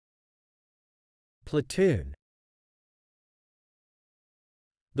Platoon.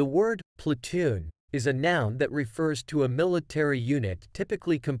 The word platoon is a noun that refers to a military unit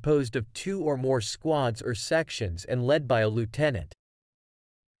typically composed of two or more squads or sections and led by a lieutenant.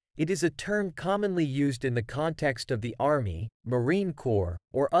 It is a term commonly used in the context of the Army, Marine Corps,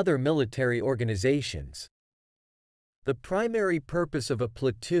 or other military organizations. The primary purpose of a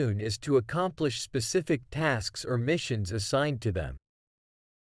platoon is to accomplish specific tasks or missions assigned to them.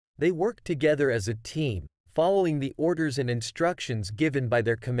 They work together as a team, following the orders and instructions given by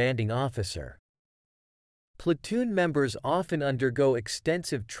their commanding officer. Platoon members often undergo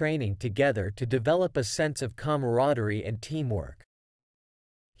extensive training together to develop a sense of camaraderie and teamwork.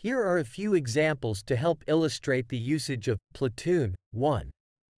 Here are a few examples to help illustrate the usage of platoon. 1.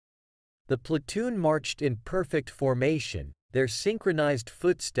 The platoon marched in perfect formation, their synchronized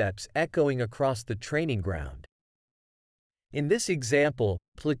footsteps echoing across the training ground. In this example,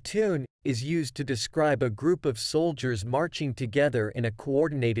 platoon is used to describe a group of soldiers marching together in a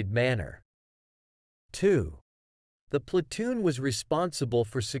coordinated manner. 2. The platoon was responsible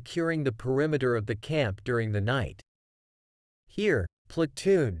for securing the perimeter of the camp during the night. Here,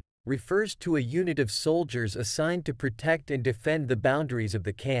 platoon refers to a unit of soldiers assigned to protect and defend the boundaries of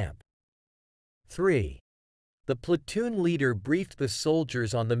the camp. 3. The platoon leader briefed the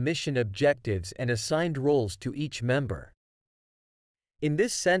soldiers on the mission objectives and assigned roles to each member. In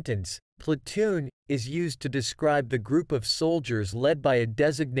this sentence, platoon is used to describe the group of soldiers led by a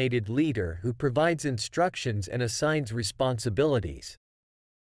designated leader who provides instructions and assigns responsibilities.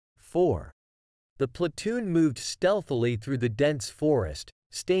 4. The platoon moved stealthily through the dense forest,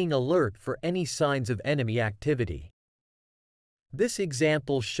 staying alert for any signs of enemy activity. This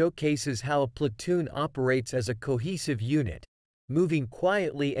example showcases how a platoon operates as a cohesive unit, moving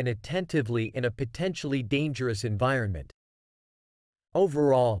quietly and attentively in a potentially dangerous environment.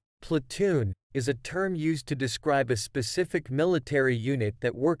 Overall, platoon is a term used to describe a specific military unit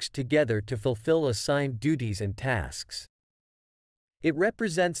that works together to fulfill assigned duties and tasks. It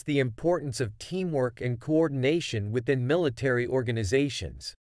represents the importance of teamwork and coordination within military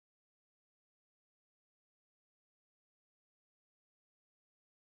organizations.